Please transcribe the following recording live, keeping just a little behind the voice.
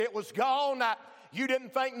It was gone. You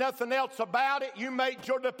didn't think nothing else about it. You made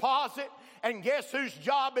your deposit, and guess whose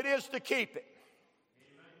job it is to keep it?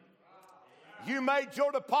 You made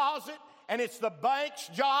your deposit, and it's the bank's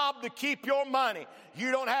job to keep your money.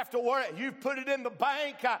 You don't have to worry. You've put it in the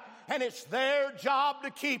bank, and it's their job to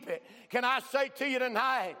keep it. Can I say to you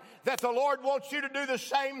tonight that the Lord wants you to do the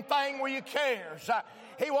same thing with your cares?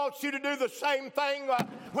 He wants you to do the same thing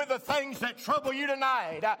with the things that trouble you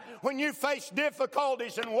tonight. When you face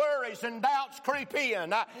difficulties and worries and doubts creep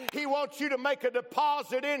in, He wants you to make a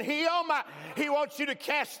deposit in Him. He wants you to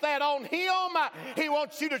cast that on Him. He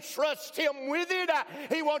wants you to trust Him with it.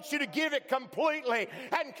 He wants you to give it completely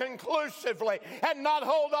and conclusively and not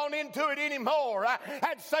hold on into it anymore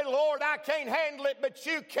and say, Lord, I can't handle it, but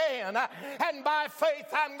you can. And by faith,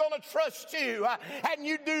 I'm going to trust you. And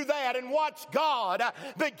you do that and watch God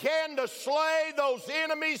begin to slay those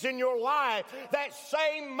enemies in your life. That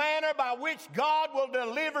same manner by which God will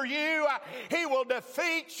deliver you, He will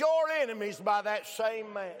defeat your enemies by that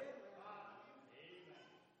same manner.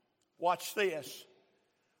 Watch this.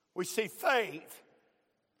 We see faith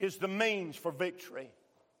is the means for victory.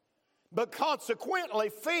 But consequently,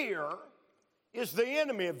 fear is the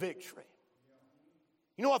enemy of victory.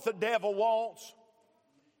 You know what the devil wants?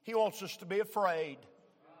 He wants us to be afraid.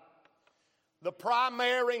 The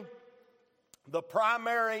primary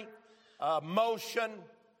motion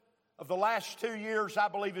of the last 2 years, I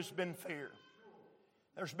believe, has been fear.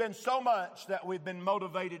 There's been so much that we've been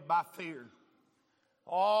motivated by fear.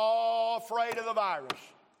 Oh, afraid of the virus,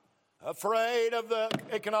 afraid of the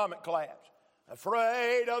economic collapse,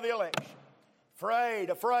 afraid of the election,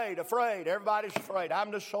 afraid. Everybody's afraid.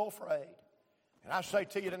 I'm just so afraid. And I say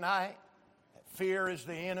to you tonight that fear is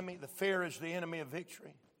the enemy. The fear is the enemy of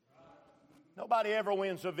victory. Nobody ever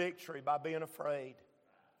wins a victory by being afraid.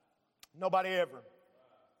 Nobody ever.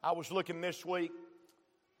 I was looking this week.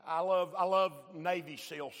 I love Navy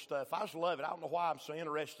SEAL stuff. I just love it. I don't know why I'm so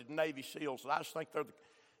interested in Navy SEALs. I just think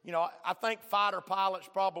I think fighter pilot's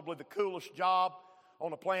probably the coolest job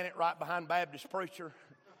on the planet, right behind Baptist preacher,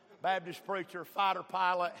 fighter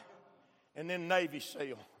pilot, and then Navy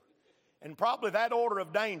SEAL. And probably that order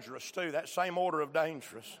of dangerous too, that same order of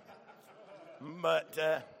dangerous. But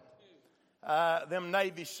them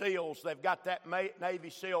Navy SEALs, they've got that Navy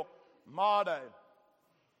SEAL motto.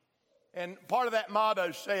 And part of that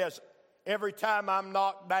motto says, every time I'm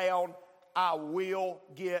knocked down, I will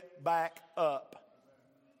get back up.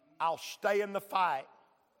 I'll stay in the fight.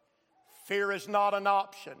 Fear is not an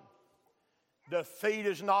option. Defeat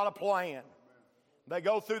is not a plan. They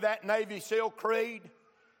go through that Navy SEAL creed.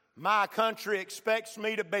 My country expects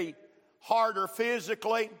me to be harder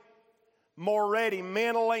physically, more ready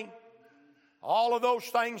mentally. All of those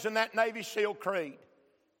things in that Navy SEAL creed.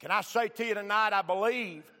 Can I say to you tonight, I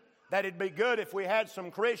believe that it'd be good if we had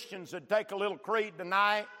some Christians that take a little creed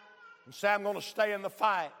tonight and say, I'm going to stay in the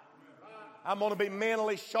fight. I'm going to be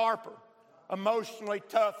mentally sharper, emotionally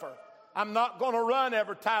tougher. I'm not going to run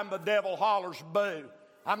every time the devil hollers boo.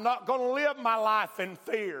 I'm not going to live my life in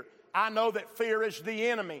fear. I know that fear is the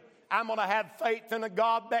enemy. I'm going to have faith in a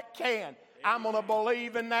God that can. I'm going to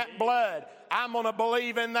believe in that blood. I'm going to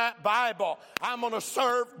believe in that Bible. I'm going to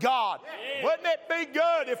serve God. Wouldn't it be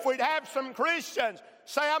good if we'd have some Christians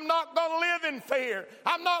say, I'm not going to live in fear.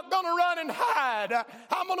 I'm not going to run and hide.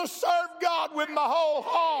 I'm going to serve God with my whole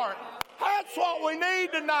heart. That's what we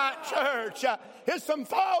need tonight, church. Is some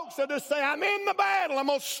folks that just say, I'm in the battle. I'm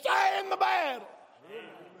going to stay in the battle.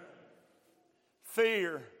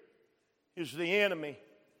 Fear is the enemy.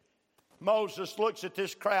 Moses looks at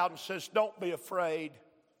this crowd and says, don't be afraid.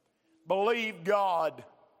 Believe God.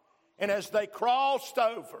 And as they crossed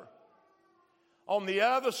over on the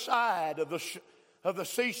other side of the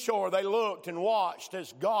seashore, they looked and watched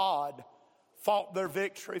as God fought their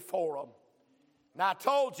victory for them. Now, I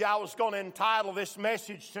told you I was going to entitle this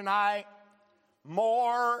message tonight,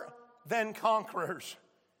 More Than Conquerors.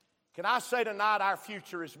 Can I say tonight our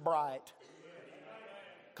future is bright?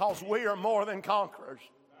 Because we are more than conquerors.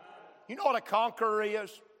 You know what a conqueror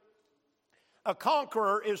is? A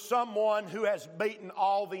conqueror is someone who has beaten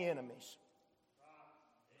all the enemies.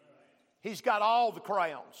 He's got all the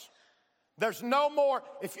crowns. There's no more,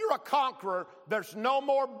 if you're a conqueror, there's no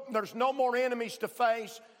more enemies to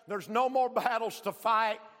face. There's no more battles to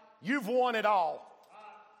fight. You've won it all.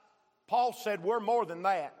 Paul said we're more than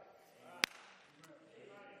that.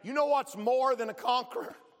 You know what's more than a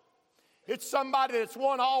conqueror? It's somebody that's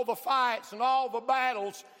won all the fights and all the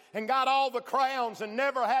battles and got all the crowns and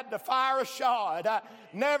never had to fire a shot,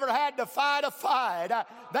 never had to fight a fight.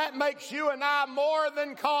 That makes you and I more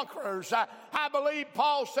than conquerors. I believe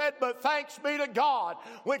Paul said, but thanks be to God,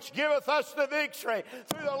 which giveth us the victory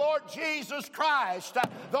through the Lord Jesus Christ.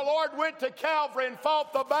 The Lord went to Calvary and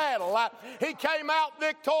fought the battle. He came out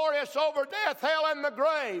victorious over death, hell, and the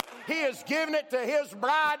grave. He has given it to His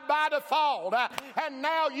bride by default. And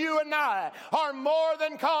now you and I are more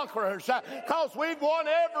than conquerors, because we've won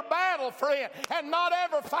every battle, friend, and not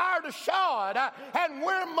ever fired a shot. And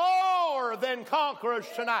we're more than conquerors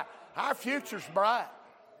tonight. Our future's bright.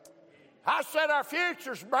 I said our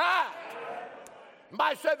future's bright.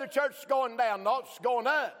 Somebody said the church is going down. No, it's going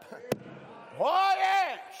up. Oh,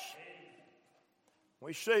 yes.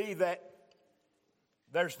 We see that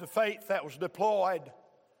there's the faith that was deployed.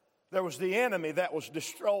 There was the enemy that was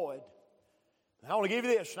destroyed. I want to give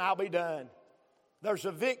you this and I'll be done. There's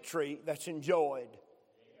a victory that's enjoyed.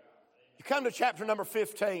 You come to chapter number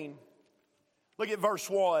 15. Look at verse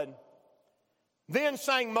 1. Then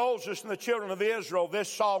sang Moses and the children of Israel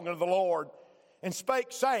this song unto the Lord, and spake,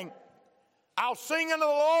 saying, I'll sing unto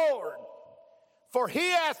the Lord, for He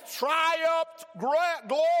hath triumphed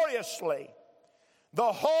gloriously.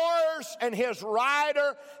 The horse and his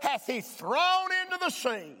rider hath He thrown into the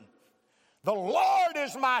sea. The Lord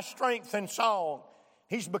is my strength and song.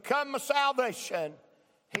 He's become my salvation.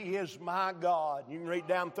 He is my God. You can read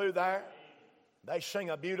down through there. They sing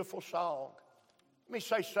a beautiful song. Let me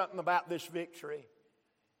say something about this victory.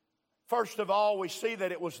 First of all, we see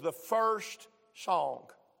that it was the first song.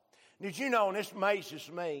 Did you know, and this amazes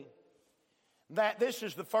me, that this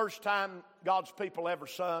is the first time God's people ever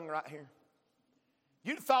sung right here?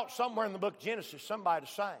 You'd have thought somewhere in the book of Genesis somebody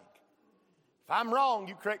sang. If I'm wrong,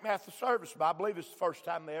 you correct me after the service, but I believe it's the first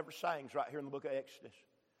time they ever sang right here in the book of Exodus.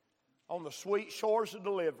 On the sweet shores of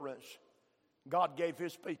deliverance, God gave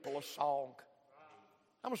His people a song.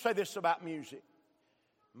 I'm going to say this about music.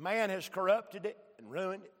 Man has corrupted it and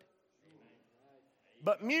ruined it.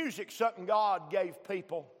 But music's something God gave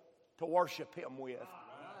people to worship Him with.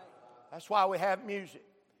 That's why we have music.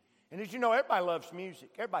 And did you know everybody loves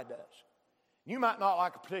music? Everybody does. You might not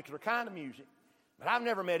like a particular kind of music, but I've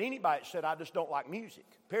never met anybody that said, I just don't like music,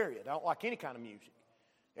 period. I don't like any kind of music.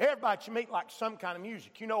 Everybody you meet likes some kind of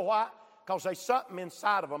music. You know why? Because there's something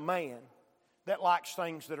inside of a man that likes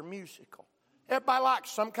things that are musical. Everybody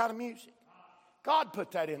likes some kind of music. God put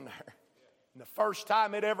that in there. And the first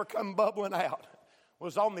time it ever come bubbling out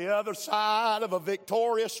was on the other side of a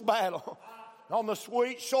victorious battle. On the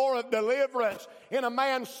sweet shore of deliverance, in a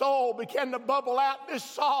man's soul began to bubble out this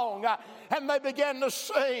song, and they began to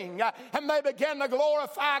sing, and they began to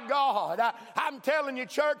glorify God. I'm telling you,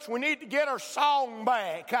 church, we need to get our song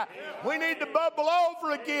back. We need to bubble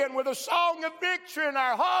over again with a song of victory in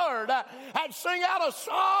our heart, and sing out a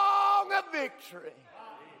song of victory.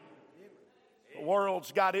 The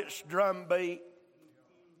world's got its drum beat.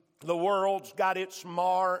 The world's got its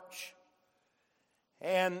march.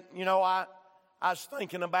 And, you know, I was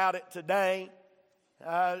thinking about it today.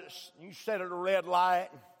 You sit at a red light.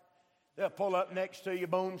 They'll pull up next to you.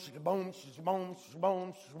 Boom, boom, boom,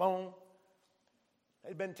 boom, boom.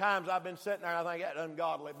 There's been times I've been sitting there and I think, that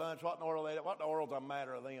ungodly bunch, what in the world's the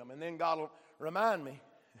matter of them? And then God will remind me.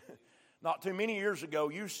 Not too many years ago,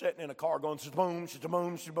 you sitting in a car going, boom,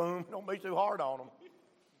 boom, boom. Don't be too hard on them.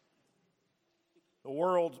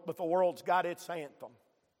 But the world's got its anthem.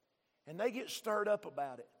 And they get stirred up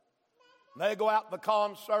about it. They go out to the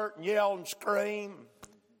concert and yell and scream,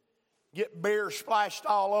 get beer splashed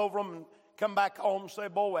all over them, and come back home and say,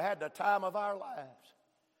 boy, we had the time of our lives.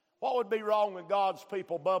 What would be wrong with God's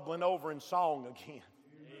people bubbling over in song again?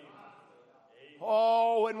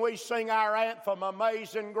 Oh, when we sing our anthem,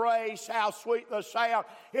 Amazing Grace, how sweet the sound,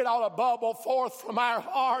 it ought to bubble forth from our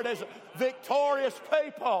heart as a victorious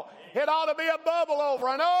people. It ought to be a bubble over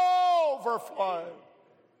and overflow.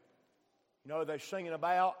 You know what they're singing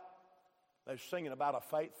about? They're singing about a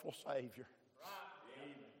faithful Savior.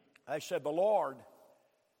 They said, the Lord,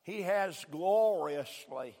 He has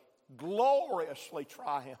gloriously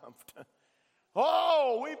triumphed.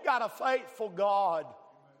 Oh, we've got a faithful God.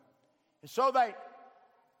 And so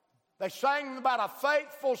they sang about a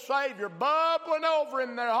faithful Savior bubbling over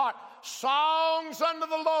in their heart. Songs unto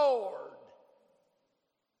the Lord.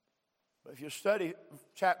 But if you study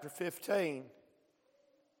chapter 15,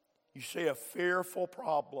 you see a fearful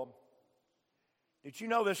problem. Did you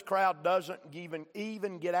know this crowd doesn't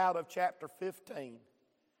even get out of chapter 15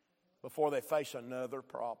 before they face another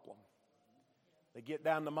problem? They get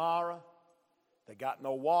down to Marah. They got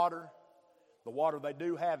no water. The water they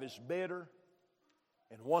do have is bitter.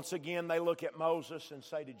 And once again they look at Moses and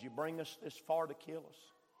say, did you bring us this far to kill us?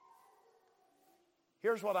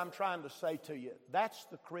 Here's what I'm trying to say to you. That's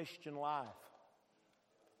the Christian life.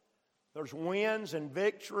 There's wins and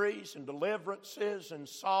victories and deliverances and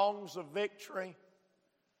songs of victory.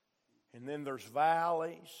 And then there's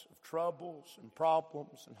valleys of troubles and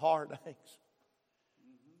problems and heartaches.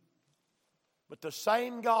 But the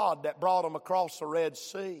same God that brought them across the Red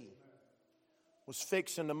Sea was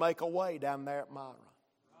fixing to make a way down there at Marah.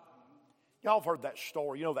 Y'all have heard that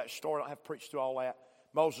story. You know that story. I don't have to preach through all that.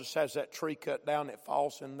 Moses has that tree cut down that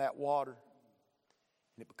falls in that water.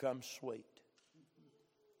 And it becomes sweet.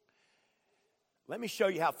 Let me show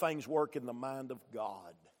you how things work in the mind of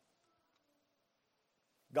God.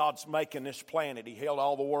 God's making this planet. He held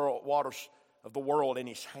all the waters of the world in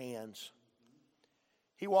His hands.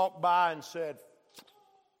 He walked by and said,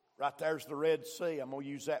 right there's the Red Sea. I'm going to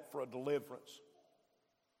use that for a deliverance.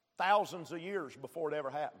 Thousands of years before it ever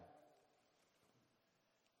happened.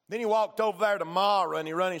 Then He walked over there to Marah and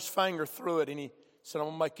He run His finger through it and He said, I'm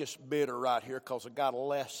going to make this bitter right here because I got a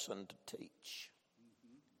lesson to teach.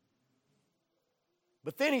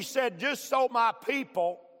 But then He said, just so my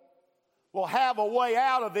people will have a way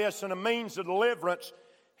out of this and a means of deliverance,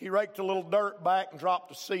 He raked a little dirt back and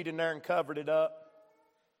dropped a seed in there and covered it up.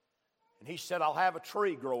 And He said, I'll have a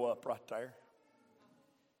tree grow up right there.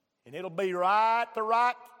 And it'll be right the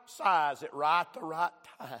right size at right the right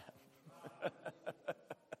time.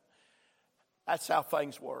 That's how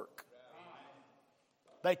things work.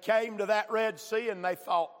 They came to that Red Sea and they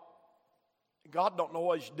thought, God don't know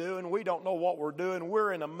what He's doing. We don't know what we're doing.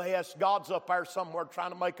 We're in a mess. God's up there somewhere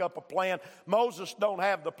trying to make up a plan. Moses don't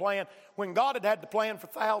have the plan when God had had the plan for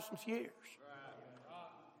thousands of years.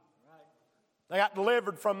 They got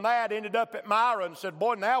delivered from that, ended up at Marah and said,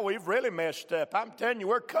 boy, now we've really messed up. I'm telling you,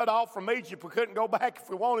 we're cut off from Egypt. We couldn't go back if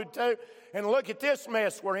we wanted to. And look at this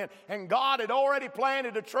mess we're in. And God had already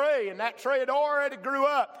planted a tree, and that tree had already grew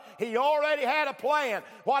up. He already had a plan.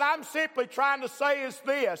 What I'm simply trying to say is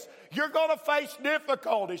this. You're going to face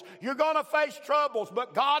difficulties. You're going to face troubles,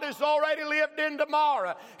 but God has already lived in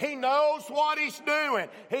tomorrow. He knows what He's doing.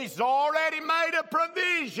 He's already made a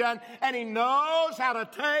provision, and He knows how to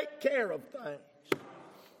take care of things.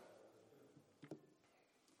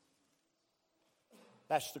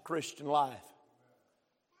 That's the Christian life.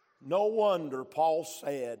 No wonder Paul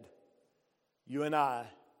said, you and I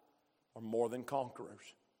are more than conquerors.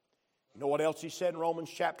 You know what else he said in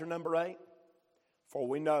Romans chapter number 8? For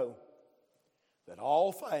we know that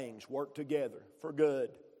all things work together for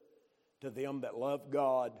good to them that love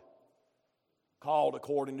God, called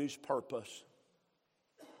according to His purpose.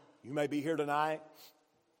 You may be here tonight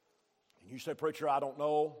and you say, preacher, I don't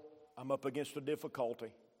know. I'm up against a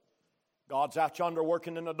difficulty. God's out yonder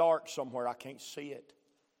working in the dark somewhere. I can't see it.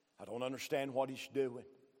 I don't understand what He's doing.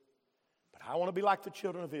 But I want to be like the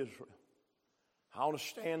children of Israel. I want to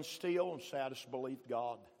stand still and say, I just believe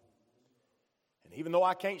God. And even though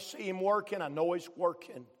I can't see Him working, I know He's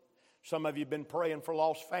working. Some of you have been praying for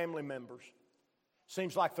lost family members.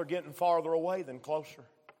 Seems like they're getting farther away than closer.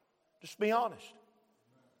 Just be honest.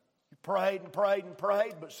 You prayed and prayed and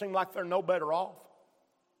prayed, but it seemed like they're no better off.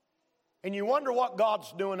 And you wonder what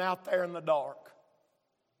God's doing out there in the dark.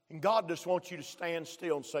 And God just wants you to stand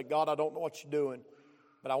still and say, God, I don't know what you're doing,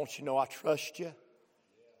 but I want you to know I trust you.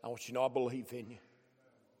 I want you to know I believe in you.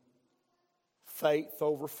 Faith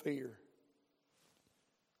over fear.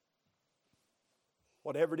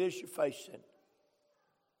 Whatever it is you're facing,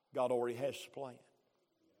 God already has the plan.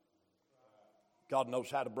 God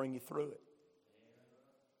knows how to bring you through it.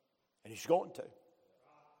 And He's going to.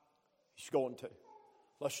 He's going to.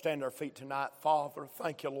 Let's stand to our feet tonight. Father,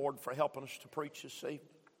 thank you, Lord, for helping us to preach this evening.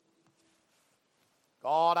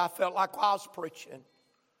 God, I felt like while I was preaching,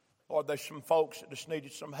 Lord, there's some folks that just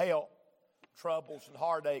needed some help. Troubles and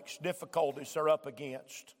heartaches, difficulties they're up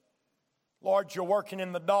against. Lord, you're working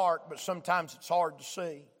in the dark, but sometimes it's hard to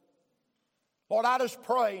see. Lord, I just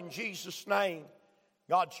pray in Jesus' name,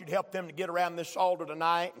 God, you'd help them to get around this altar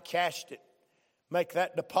tonight and cast it. Make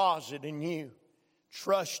that deposit in you.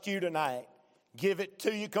 Trust you tonight. Give it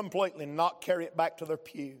to you completely and not carry it back to their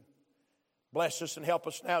pew. Bless us and help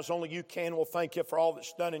us now as only you can. We'll thank you for all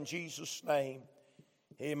that's done in Jesus' name.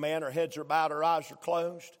 Amen. Our heads are bowed, our eyes are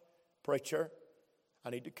closed. Preacher, I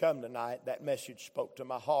need to come tonight. That message spoke to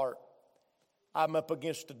my heart. I'm up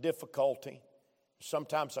against a difficulty.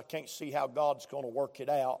 Sometimes I can't see how God's going to work it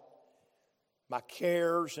out. My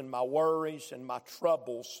cares and my worries and my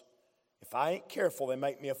troubles, if I ain't careful, they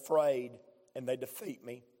make me afraid and they defeat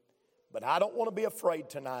me. But I don't want to be afraid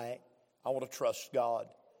tonight. I want to trust God.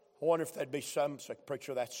 I wonder if there'd be some say,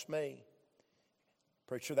 preacher, that's me.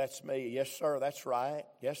 Preacher, that's me. Yes, sir, that's right.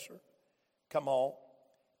 Yes, sir. Come on.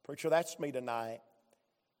 Preacher, that's me tonight.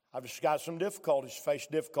 I've just got some difficulties,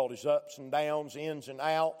 faced difficulties, ups and downs, ins and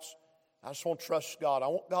outs. I just want to trust God. I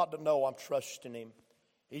want God to know I'm trusting Him.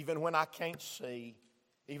 Even when I can't see,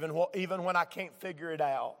 even when I can't figure it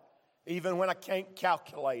out, even when I can't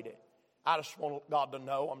calculate it. I just want God to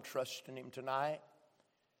know I'm trusting Him tonight.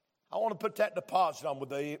 I want to put that deposit on. Would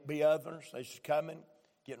there be others? They're just coming,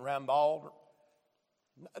 getting around the altar.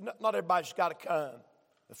 Not everybody's got to come.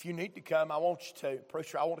 If you need to come, I want you to.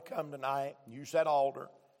 Preacher, I want to come tonight. Use that altar.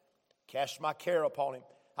 Cast my care upon Him.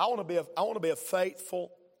 I want to be a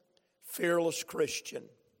faithful, fearless Christian.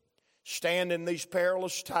 Stand in these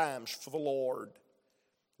perilous times for the Lord.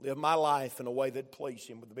 Live my life in a way that pleases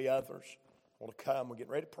Him. Would there be others? I want to come. We're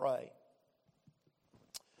getting ready to pray.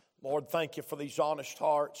 Lord, thank You for these honest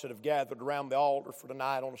hearts that have gathered around the altar for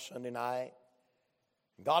tonight on a Sunday night.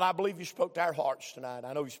 God, I believe You spoke to our hearts tonight.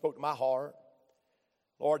 I know You spoke to my heart.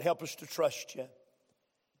 Lord, help us to trust You.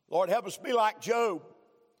 Lord, help us be like Job.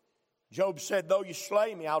 Job said, though You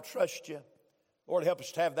slay me, I'll trust You. Lord, help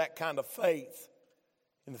us to have that kind of faith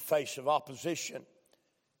in the face of opposition, in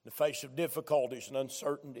the face of difficulties and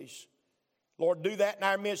uncertainties. Lord, do that in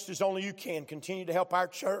our midst as only You can. Continue to help our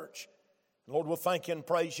church. Lord, we'll thank You and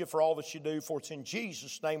praise You for all that You do, for it's in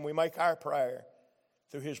Jesus' name we make our prayer.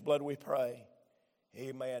 Through His blood we pray.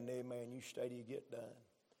 Amen, amen. You stay till you get done.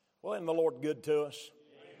 Well, isn't the Lord good to us?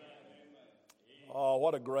 Amen. Oh,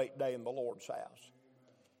 what a great day in the Lord's house.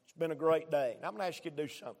 It's been a great day. And I'm going to ask you to do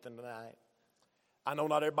something tonight. I know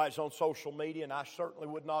not everybody's on social media, and I certainly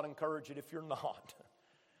would not encourage it if you're not.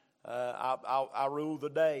 I rule the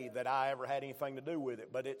day that I ever had anything to do with it,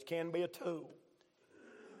 but it can be a tool.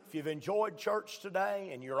 If you've enjoyed church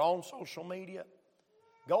today and you're on social media,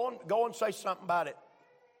 go and say something about it.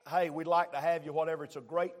 Hey, we'd like to have you, whatever. It's a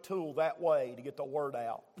great tool that way to get the word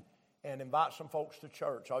out and invite some folks to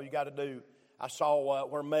church. All you got to do, I saw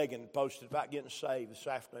where Megan posted about getting saved this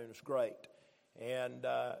afternoon. It's great. And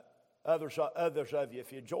others of you,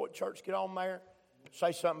 if you enjoyed church, get on there,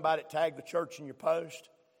 say something about it, tag the church in your post,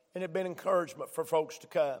 and it'd been encouragement for folks to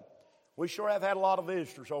come. We sure have had a lot of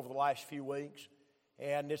visitors over the last few weeks,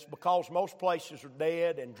 and it's because most places are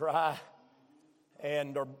dead and dry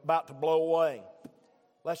and are about to blow away.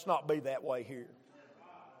 Let's not be that way here.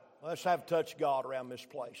 Let's have a touch of God around this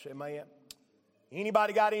place. Amen.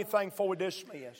 Anybody got anything before we dismiss?